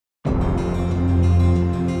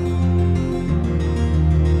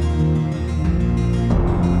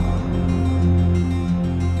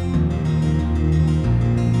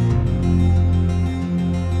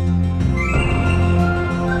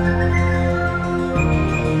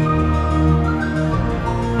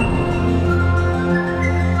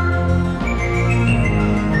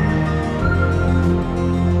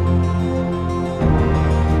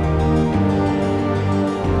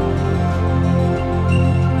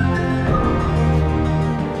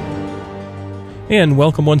And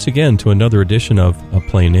welcome once again to another edition of A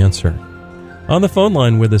Plain Answer. On the phone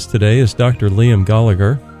line with us today is Dr. Liam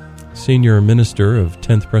Gallagher, Senior Minister of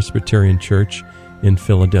 10th Presbyterian Church in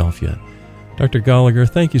Philadelphia. Dr. Gallagher,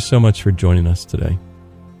 thank you so much for joining us today.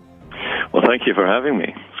 Well, thank you for having me.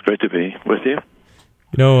 It's great to be with you.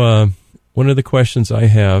 You know, one of the questions I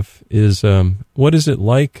have is, what is it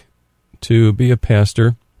like to be a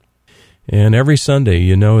pastor? And every Sunday,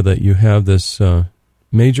 you know that you have this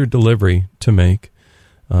major delivery to make,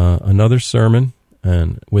 another sermon,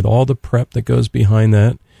 and with all the prep that goes behind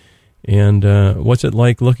that. And what's it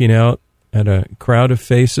like looking out at a crowd of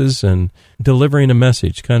faces and delivering a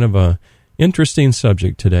message? Kind of a interesting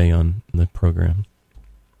subject today on the program.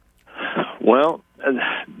 Well,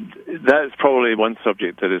 that is probably one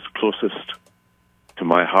subject that is closest to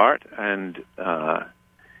my heart and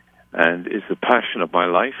is the passion of my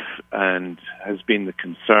life and has been the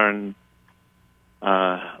concern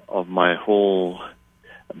of my whole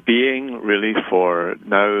being, really, for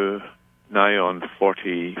now on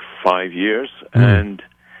 45 years. And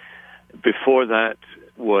before that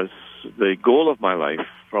was the goal of my life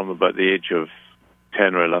from about the age of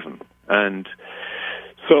 10 or 11. And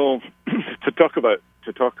so to talk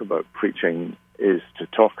about preaching is to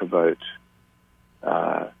talk about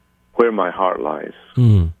where my heart lies.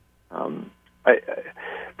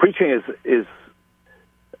 Preaching is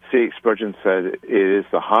C.H. Spurgeon said, it is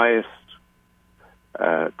the highest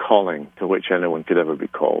calling to which anyone could ever be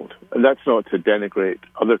called. And that's not to denigrate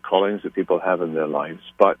other callings that people have in their lives,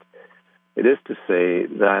 but it is to say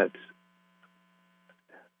that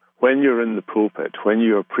when you're in the pulpit, when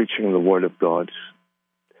you're preaching the Word of God,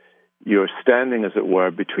 you're standing, as it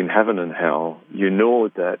were, between heaven and hell. You know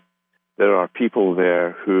that there are people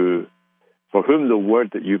there for whom the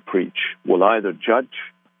word that you preach will either judge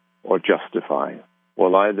or justify,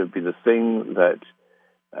 will either be the thing that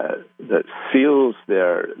seals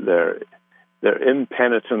their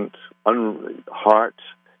impenitent heart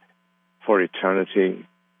for eternity,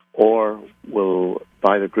 or will,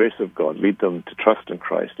 by the grace of God, lead them to trust in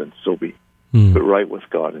Christ and so be put right with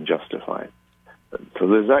God and justified. So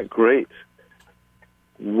there's that great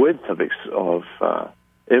width of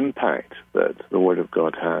impact that the Word of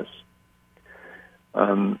God has.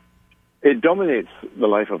 It dominates the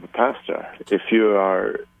life of a pastor. If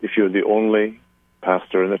you're the only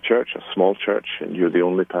pastor in a church, a small church, and you're the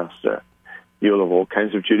only pastor, you'll have all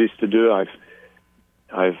kinds of duties to do.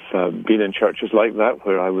 I've been in churches like that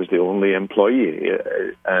where I was the only employee,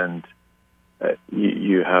 and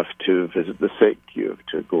you have to visit the sick, you have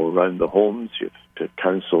to go around the homes, you have to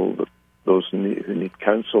counsel those who need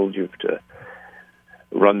counsel, you have to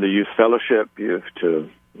run the youth fellowship, you have to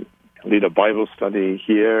lead a Bible study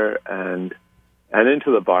here, and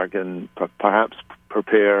into the bargain, perhaps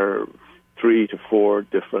prepare 3 to 4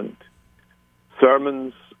 different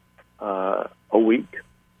sermons a week.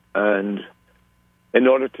 And in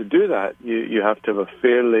order to do that, you have to have a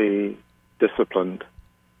fairly disciplined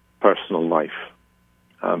personal life.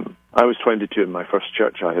 I was 22 in my first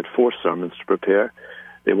church. I had 4 sermons to prepare.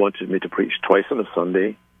 They wanted me to preach twice on a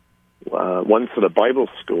Sunday, once at a Bible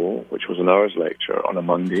school, which was an hour's lecture on a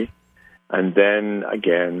Monday, and then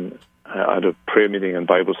again I had a prayer meeting and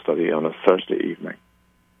Bible study on a Thursday evening.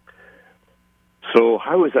 So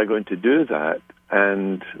how was I going to do that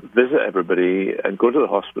and visit everybody and go to the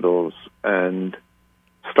hospitals and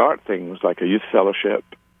start things like a youth fellowship,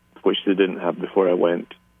 which they didn't have before I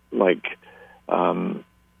went, like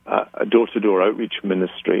a door-to-door outreach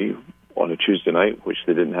ministry on a Tuesday night, which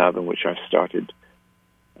they didn't have and which I started,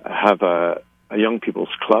 have a young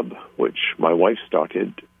people's club, which my wife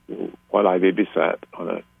started while I babysat on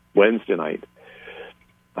a Wednesday night.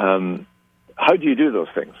 How do you do those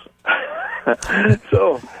things?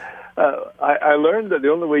 So I learned that the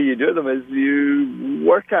only way you do them is you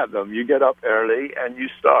work at them. You get up early and you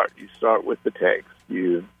start. You start with the text.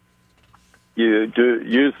 You do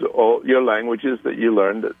use all your languages that you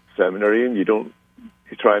learned at seminary, and you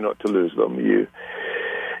try not to lose them. You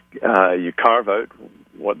carve out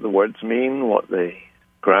what the words mean, what the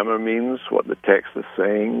grammar means, what the text is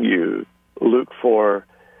saying. You look for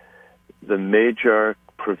the major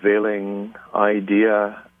prevailing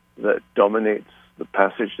idea that dominates the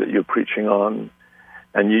passage that you're preaching on,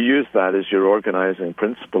 and you use that as your organizing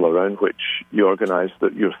principle around which you organize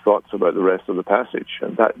your thoughts about the rest of the passage,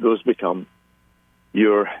 and those become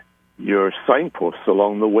your signposts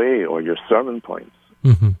along the way, or your sermon points.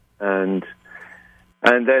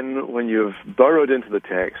 And then when you've burrowed into the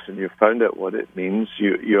text and you've found out what it means,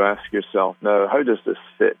 you ask yourself, now, how does this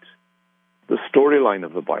fit the storyline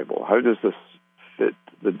of the Bible? How does this fit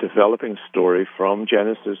the developing story from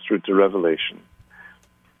Genesis through to Revelation?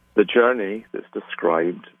 the journey that's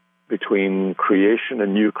described between creation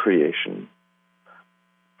and new creation,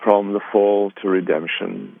 from the fall to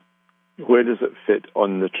redemption, where does it fit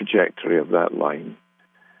on the trajectory of that line?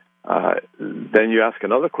 Then you ask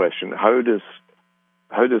another question: how does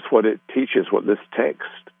what it teaches, what this text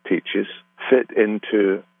teaches, fit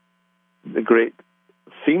into the great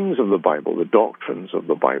themes of the Bible, the doctrines of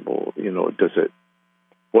the Bible?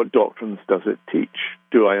 What doctrines does it teach?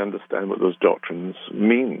 Do I understand what those doctrines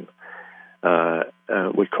mean?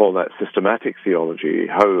 We call that systematic theology,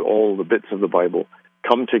 how all the bits of the Bible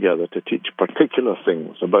come together to teach particular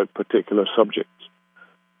things about particular subjects.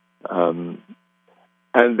 And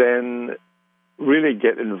then really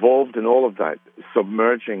get involved in all of that,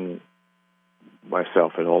 submerging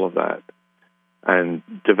myself in all of that, and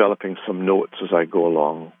developing some notes as I go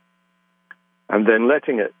along. And then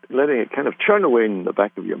letting it kind of churn away in the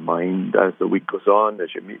back of your mind as the week goes on, as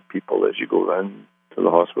you meet people, as you go around to the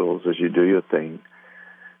hospitals, as you do your thing.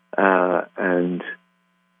 And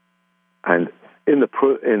in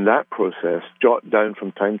that process, jot down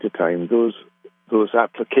from time to time those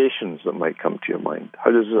applications that might come to your mind.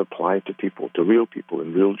 How does it apply to people, to real people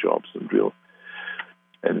in real jobs and real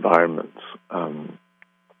environments?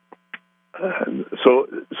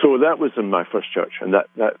 So that was in my first church, and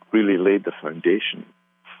that really laid the foundation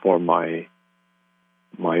for my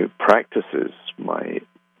practices, my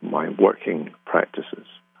working practices,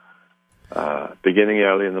 beginning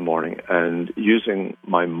early in the morning and using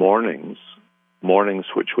my mornings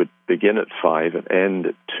which would begin at 5 and end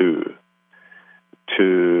at 2,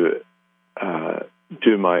 to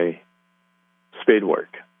do my spade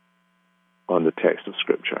work on the text of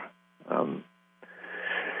Scripture.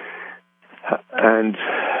 And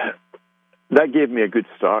that gave me a good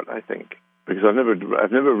start, I think, because I've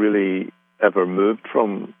never really ever moved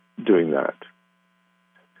from doing that.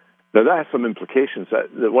 Now that has some implications.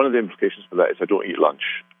 One of the implications for that is I don't eat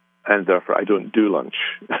lunch, and therefore I don't do lunch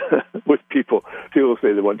with people. People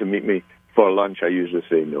say they want to meet me for lunch. I usually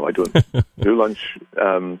say no, I don't do lunch.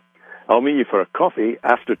 I'll meet you for a coffee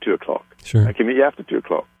after 2 o'clock. Sure. I can meet you after 2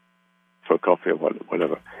 o'clock for a coffee or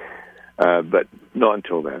whatever, but not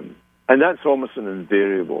until then. And that's almost an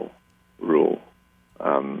invariable rule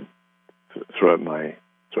throughout my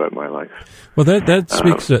life. Well,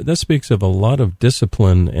 that speaks of a lot of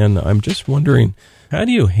discipline, and I'm just wondering, how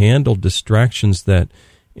do you handle distractions that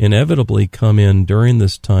inevitably come in during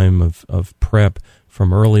this time of prep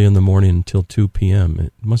from early in the morning until 2 p.m.?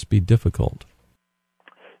 It must be difficult.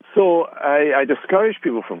 So I discourage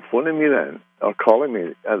people from phoning me then or calling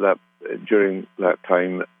me during that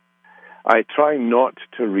time. I try not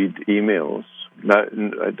to read emails. Now,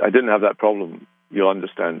 I didn't have that problem, you'll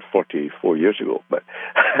understand, 44 years ago, but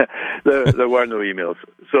there were no emails.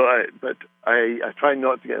 So I try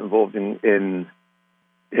not to get involved in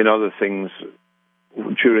other things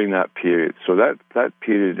during that period. So that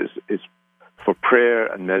period is for prayer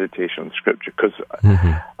and meditation on Scripture, because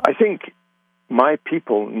I think my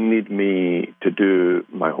people need me to do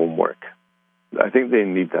my homework. I think they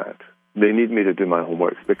need that. They need me to do my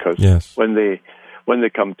homework, because when they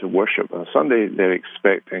come to worship on Sunday, they're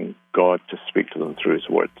expecting God to speak to them through His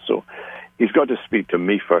Word. So He's got to speak to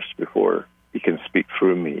me first before He can speak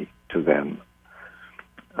through me to them.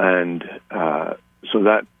 And so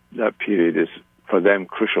that period is for them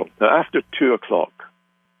crucial. Now, after 2 o'clock,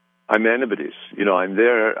 I'm anybody's. I'm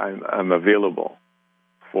there. I'm available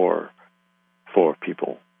for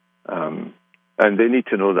people, and they need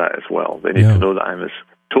to know that as well. They need to know that I'm as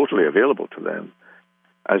totally available to them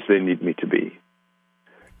as they need me to be.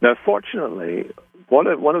 Now, fortunately, one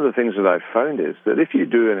of the things that I've found is that if you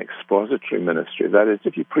do an expository ministry, that is,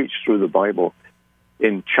 if you preach through the Bible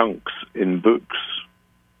in chunks, in books,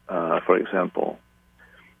 for example,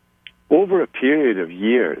 over a period of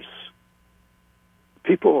years,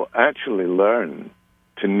 people actually learn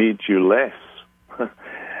to need you less.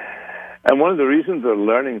 And one of the reasons they're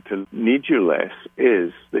learning to need you less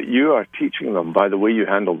is that you are teaching them by the way you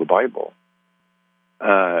handle the Bible.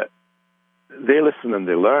 They listen and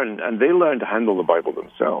they learn to handle the Bible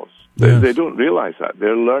themselves. Yes. They don't realize that.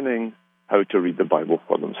 They're learning how to read the Bible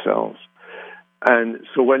for themselves. And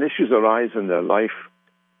so when issues arise in their life,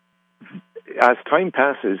 as time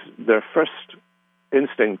passes, their first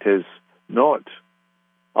instinct is not,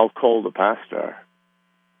 I'll call the pastor.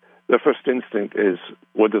 Their first instinct is,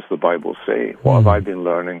 what does the Bible say? What have I been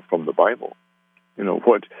learning from the Bible?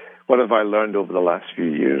 What have I learned over the last few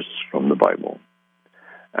years from the Bible?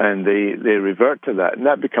 And they revert to that, and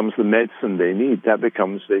that becomes the medicine they need. That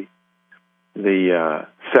becomes the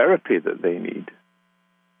therapy that they need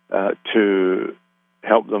to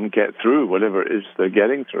help them get through whatever it is they're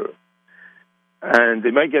getting through. And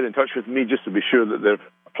they might get in touch with me just to be sure that they've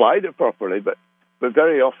applied it properly, but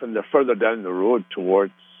very often they're further down the road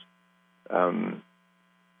towards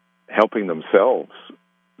helping themselves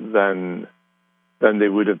than they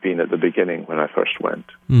would have been at the beginning when I first went.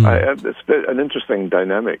 It's an interesting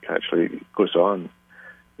dynamic actually goes on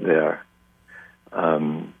there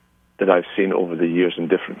that I've seen over the years in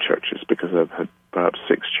different churches, because I've had perhaps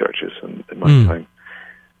 6 churches in my time.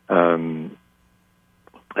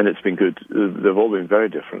 And it's been good. They've all been very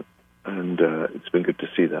different, and it's been good to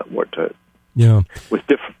see that worked out. Yeah, with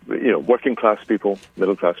different, working class people,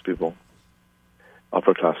 middle class people,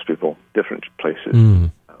 upper class people, different places.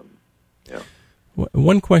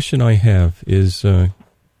 One question I have is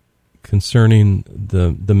concerning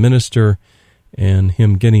the minister and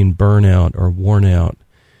him getting burnout or worn out.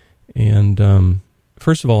 And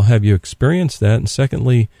first of all, have you experienced that? And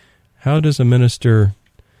secondly, how does a minister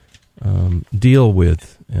deal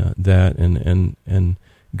with that and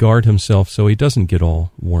guard himself so he doesn't get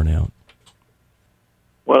all worn out?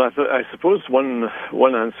 Well, I suppose one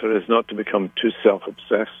answer is not to become too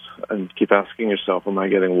self-obsessed and keep asking yourself, "Am I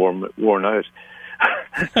getting worn out?"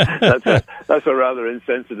 That's a rather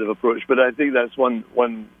insensitive approach, but I think that's one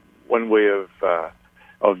way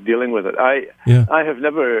of dealing with it. I've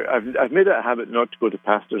made it a habit not to go to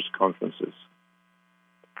pastors' conferences.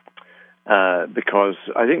 Because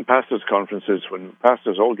I think pastors' conferences, when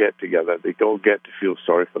pastors all get together, they all get to feel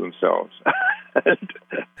sorry for themselves, and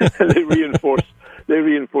they reinforce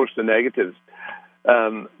the negatives.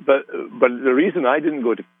 But the reason I didn't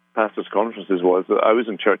go to pastors' conferences was that I was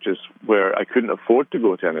in churches where I couldn't afford to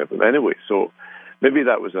go to any of them anyway. So maybe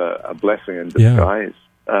that was a blessing in disguise.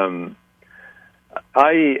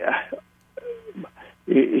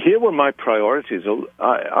 Here were my priorities.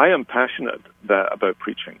 I am passionate about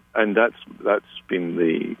preaching, and that's been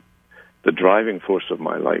the driving force of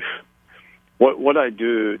my life. What I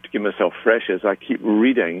do to keep myself fresh is I keep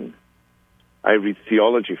reading. I read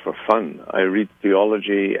theology for fun. I read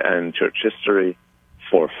theology and church history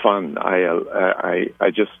for fun.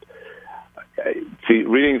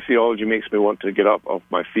 Reading theology makes me want to get up off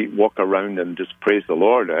my feet, walk around, and just praise the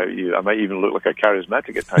Lord. I might even look like a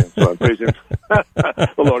charismatic at times, so I'm praising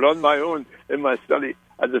the Lord on my own in my study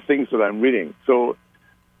at the things that I'm reading. So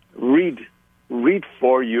read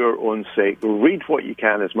for your own sake. Read what you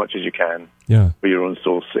can as much as you can for your own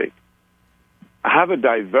soul's sake. Have a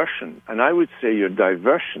diversion, and I would say your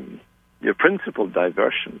principal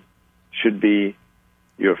diversion, should be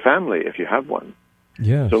your family if you have one.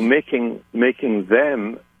 Yes. So making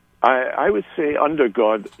them, I would say, under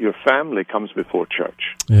God, your family comes before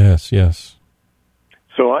church. Yes, yes.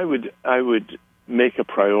 So I would make a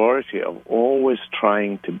priority of always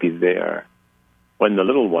trying to be there when the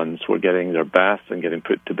little ones were getting their bath and getting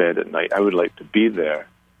put to bed at night. I would like to be there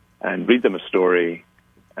and read them a story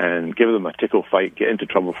and give them a tickle fight, get into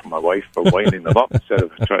trouble from my wife for winding them up instead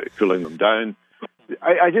of cooling them down.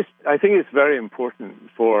 I think it's very important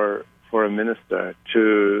for a minister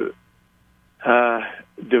to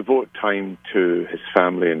devote time to his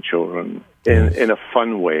family and children in a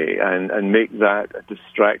fun way and make that a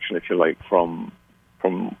distraction, if you like, from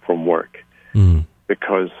work.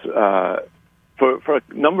 Because for a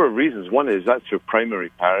number of reasons. One is that's your primary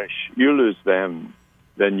parish. You lose them,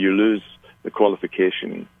 then you lose the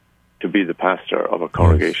qualification to be the pastor of a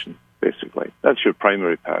congregation, basically. That's your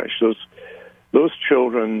primary parish. Those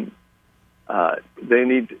children, they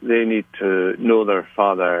need to know their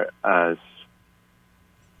father as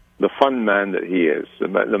the fun man that he is, the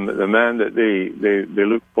man that they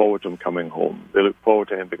look forward to him coming home. They look forward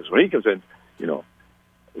to him because when he comes in,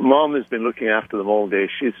 Mom has been looking after them all day.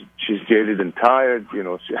 She's jaded and tired,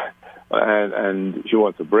 and she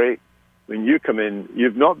wants a break. When you come in,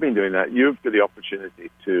 you've not been doing that. You've got the opportunity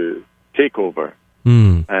to take over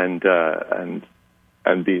and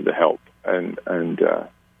be the help and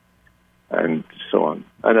so on.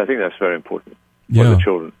 And I think that's very important for the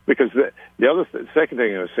children. Because the second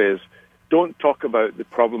thing I would say is, don't talk about the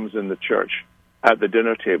problems in the church at the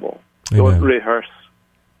dinner table. Amen. Don't rehearse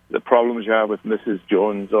the problems you have with Mrs.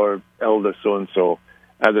 Jones or Elder so-and-so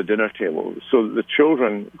at the dinner table. So the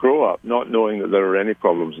children grow up not knowing that there are any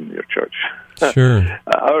problems in your church. Sure.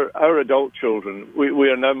 Our adult children, we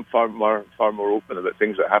are now far more open about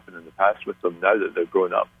things that happened in the past with them now that they're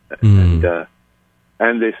grown up.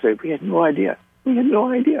 And they say, we had no idea. They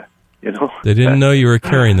didn't know you were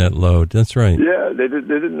carrying that load. That's right. Yeah, they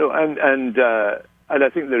didn't know. And I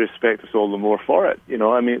think they respect us all the more for it.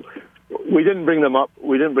 We didn't bring them up.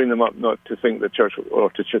 We didn't bring them up not to think the church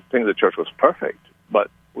or to think the church was perfect,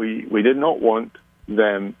 but we did not want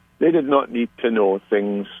them. They did not need to know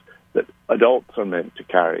things that adults are meant to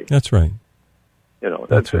carry. That's right.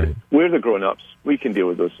 That's right. We're the grown-ups. We can deal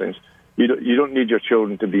with those things. You don't need your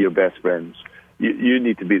children to be your best friends. You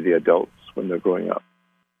need to be the adults when they're growing up.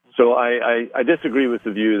 So I disagree with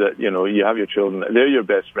the view that, you have your children, they're your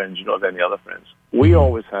best friends, you don't have any other friends. We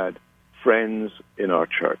always had friends in our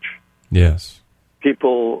church. Yes.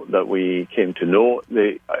 People that we came to know.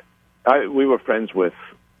 We were friends with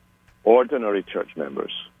ordinary church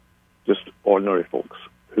members, just ordinary folks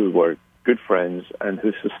who were good friends and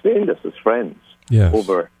who sustained us as friends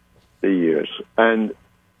over the years. And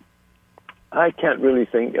I can't really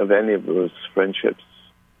think of any of those friendships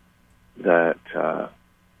that...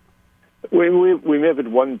 We may have had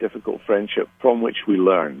one difficult friendship from which we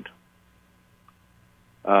learned.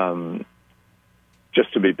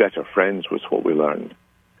 Just to be better friends was what we learned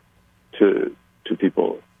to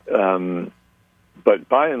people. But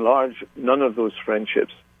by and large, none of those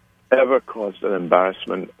friendships ever caused an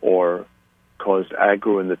embarrassment or caused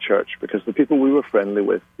aggro in the church, because the people we were friendly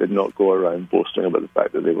with did not go around boasting about the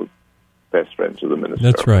fact that they were best friends with the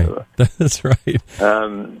minister. That's right. That's right.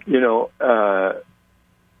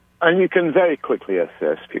 And you can very quickly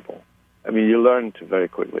assess people. I mean, you learn to very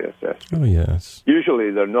quickly assess people. Oh, yes.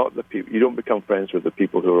 Usually, they're not the people. You don't become friends with the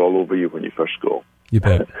people who are all over you when you first go. You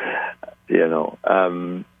bet.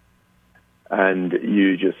 And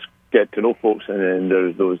you just get to know folks, and then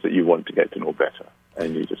there's those that you want to get to know better,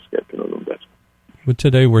 and you just get to know them better. Well,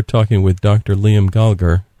 today we're talking with Dr. Liam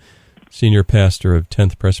Gallagher, Senior Pastor of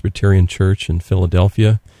 10th Presbyterian Church in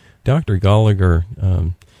Philadelphia. Dr. Gallagher,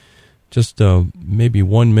 just maybe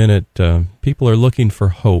 1 minute, people are looking for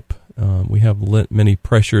hope. We have many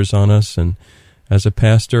pressures on us, and as a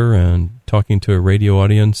pastor and talking to a radio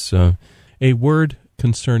audience, a word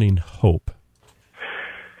concerning hope.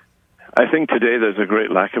 I think today there's a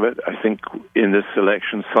great lack of it. I think in this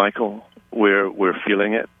election cycle, we're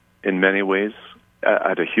feeling it in many ways,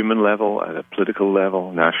 at a human level, at a political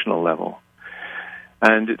level, national level.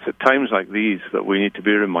 And it's at times like these that we need to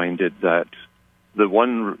be reminded that the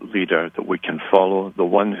one leader that we can follow, the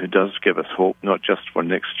one who does give us hope, not just for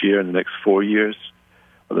next year and the next 4 years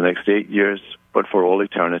or the next 8 years, but for all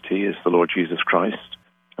eternity, is the Lord Jesus Christ.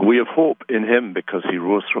 We have hope in him because he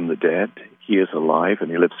rose from the dead. He is alive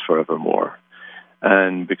and he lives forevermore.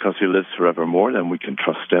 And because he lives forevermore, then we can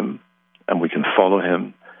trust him and we can follow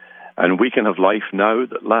him. And we can have life now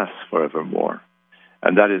that lasts forevermore.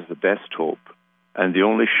 And that is the best hope and the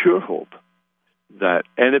only sure hope that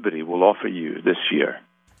anybody will offer you this year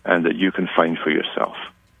and that you can find for yourself.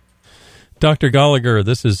 Dr. Gallagher,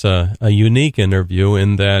 this is a unique interview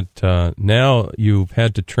in that now you've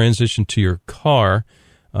had to transition to your car,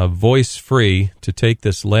 voice-free, to take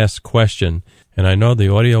this last question. And I know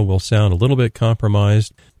the audio will sound a little bit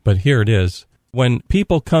compromised, but here it is. When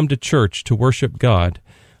people come to church to worship God,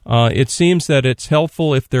 it seems that it's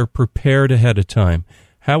helpful if they're prepared ahead of time.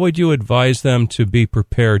 How would you advise them to be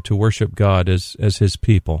prepared to worship God as his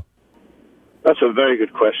people? That's a very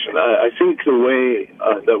good question. I think the way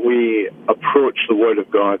that we approach the Word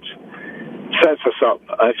of God sets us up,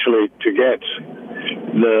 actually, to get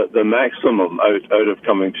the maximum out of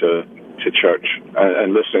coming to church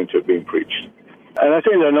and listening to it being preached. And I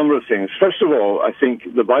think there are a number of things. First of all, I think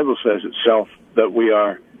the Bible says itself that we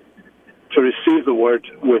are to receive the Word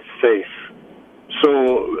with faith.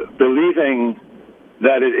 So believing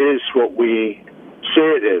that it is what we say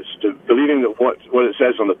it is, believing that what it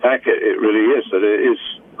says on the packet, it really is, that it is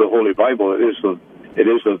the Holy Bible, it is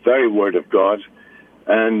the very Word of God,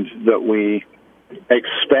 and that we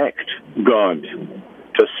expect God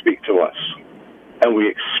to speak to us. And we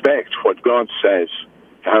expect what God says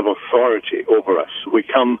to have authority over us. We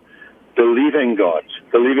come believing God,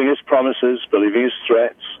 believing his promises, believing his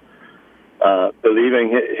threats,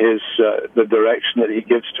 believing the direction that he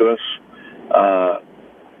gives to us.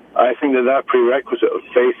 I think that prerequisite of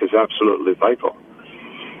faith is absolutely vital.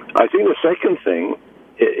 I think the second thing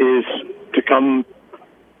is to come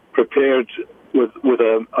prepared with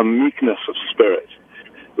a meekness of spirit.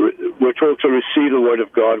 We're told to receive the Word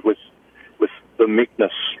of God with the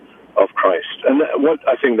meekness of Christ. And what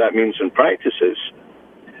I think that means in practice is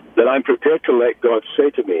that I'm prepared to let God say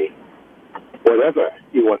to me whatever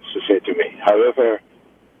he wants to say to me, however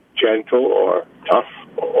gentle or tough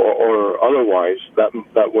or otherwise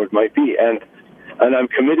that word might be. And I'm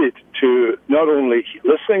committed to not only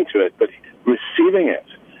listening to it, but receiving it.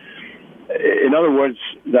 In other words,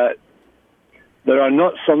 that there are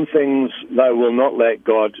not some things that I will not let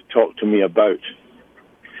God talk to me about.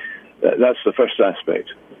 That's the first aspect.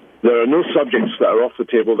 There are no subjects that are off the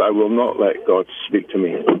table that I will not let God speak to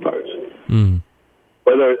me about. Mm.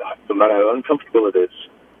 Whether, no matter how uncomfortable it is,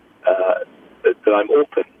 that I'm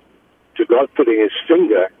open to God putting his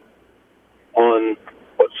finger on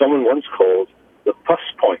someone once called the pus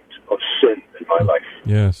point of sin in my life.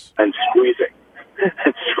 Yes. And squeezing.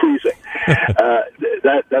 And squeezing.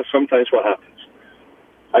 That's sometimes what happens.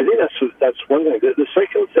 I think that's one thing. The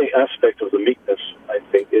second aspect of the meekness, I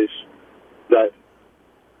think, is that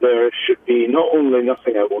there should be not only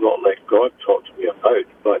nothing I will not let God talk to me about,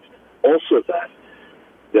 but also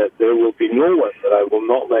that there will be no one that I will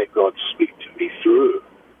not let God speak to me through.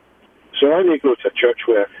 So I may go to a church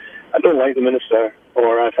where I don't like the minister,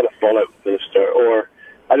 or I've had a fallout with the minister, or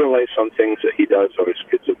I don't like some things that he does, or his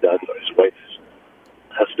kids have done, or his wife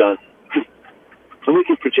has done. And we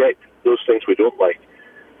can project those things we don't like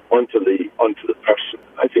onto the person.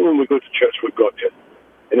 I think when we go to church, we've got to,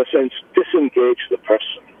 in a sense, disengage the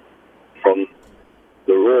person from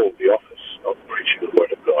the role, the office of preaching the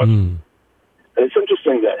Word of God. And it's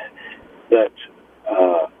interesting that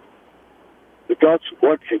God's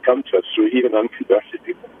Word can come to us through even unconverted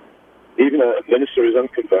people. Even a minister is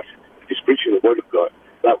unconverted. If he's preaching the Word of God,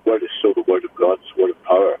 that Word is still the Word of God, it's the Word of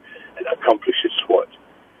power, and accomplishes what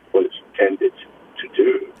it's intended to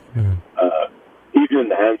do. Even in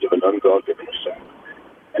the hands of an ungodly minister.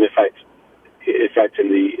 And in fact,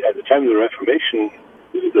 at the time of the Reformation,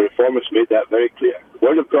 the Reformers made that very clear. The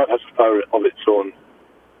Word of God has a power of its own,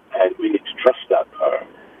 and we need to trust that power.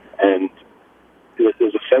 And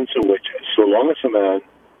there's a sense in which, so long as a man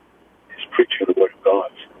is preaching the Word of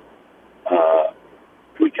God,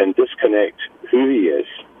 we can disconnect who he is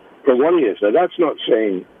from what he is. Now, that's not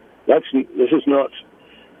saying this is not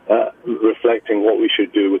reflecting what we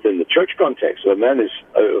should do within the church context. So a man is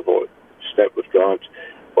out of step with God,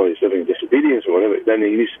 or he's living in disobedience or whatever, then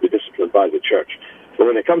he needs to be disciplined by the church. But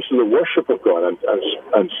when it comes to the worship of God,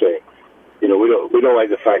 I'm saying, we don't like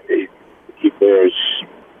the fact that he wears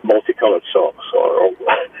multicolored socks or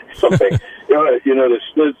something.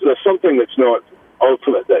 There's something that's not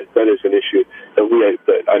ultimate that is an issue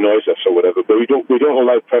that annoys us or whatever. But we don't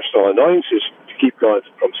allow personal annoyances to keep God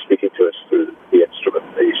from speaking to us through the instrument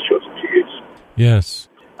that He's chosen to use. Yes.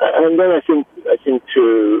 And then I think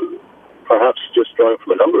to perhaps just drawing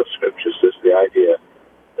from a number of scriptures is the idea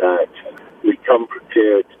that we come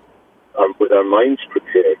prepared, with our minds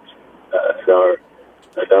prepared,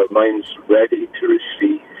 and our minds ready to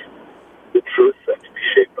receive the truth and to be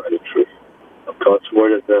shaped by the truth of God's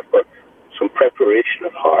Word, and therefore some preparation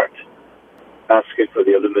of heart, asking for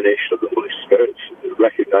the illumination of the Holy Spirit,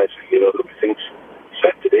 recognizing, there'll be things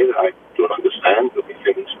said today that I don't understand, there'll be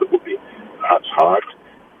things that will be perhaps hard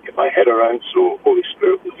to get my head around. So, Holy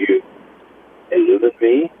Spirit, will you illumine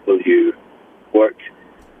me? Will you work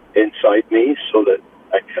inside me so that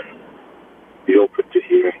I can be open to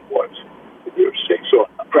hearing what you're saying? So,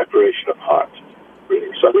 a preparation of heart, really.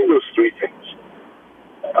 So, I think those three things,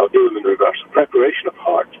 I'll do them in reverse. A preparation of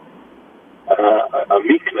heart, a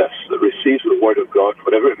meekness that receives the Word of God,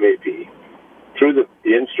 whatever it may be, through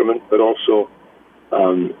the instrument, but also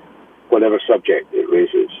whatever subject it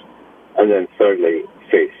raises. And then thirdly,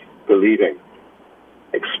 faith, believing,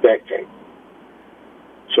 expecting.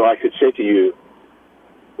 So I could say to you,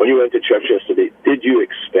 when you went to church yesterday, did you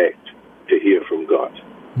expect to hear from God?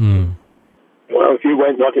 Well, if you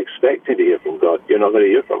went not expecting to hear from God, you're not going to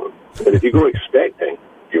hear from Him. But if you go expecting,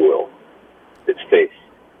 you will. It's faith.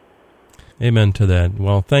 Amen to that.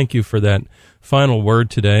 Well, thank you for that final word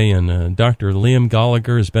today. And Dr. Liam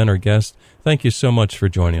Gallagher has been our guest. Thank you so much for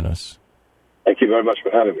joining us. Thank you very much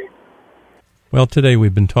for having me. Well, today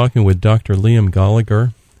we've been talking with Dr. Liam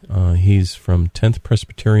Gallagher. He's from 10th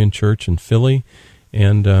Presbyterian Church in Philly.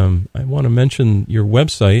 And I want to mention your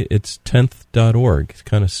website. It's 10th.org. It's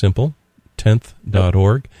kind of simple,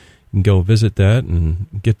 10th.org. You can go visit that and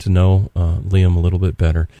get to know Liam a little bit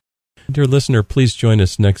better. Dear listener, please join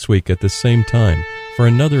us next week at the same time for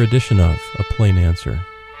another edition of A Plain Answer.